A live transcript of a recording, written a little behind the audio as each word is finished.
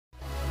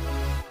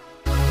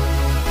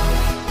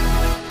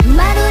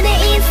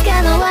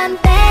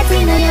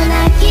のよう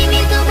な君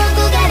と僕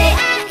が出会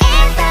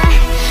えた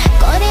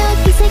これを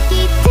奇跡っ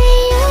て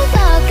言うの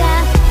か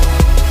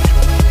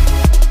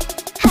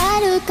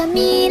遥か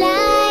未来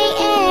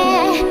へ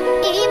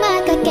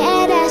今駆け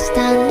出した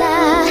んだ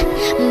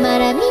ま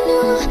だ見ぬ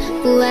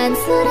不安す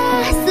ら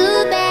全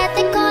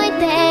て越え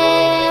て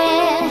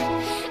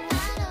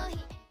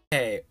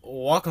Hey,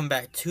 welcome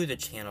back to the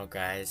channel,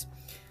 guys.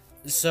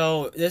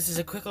 So this is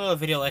a quick little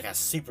video, like a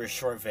super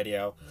short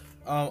video.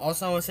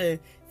 Also I want to say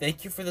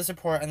thank you for the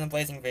support on the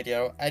Blazing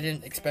video. I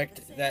didn't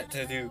expect that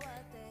to do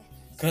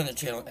good on the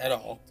channel at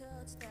all.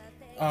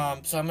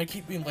 So I'm gonna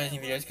keep doing Blazing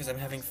videos because I'm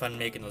having fun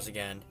making those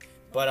again.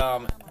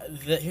 But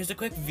here's a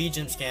quick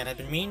VGym scan. I've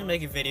been meaning to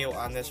make a video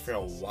on this for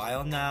a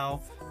while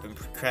now. Been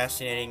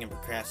procrastinating,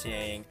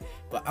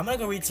 but I'm gonna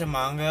go read some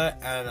manga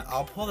and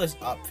I'll pull this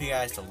up for you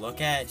guys to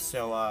look at.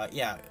 So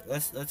yeah,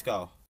 let's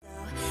go.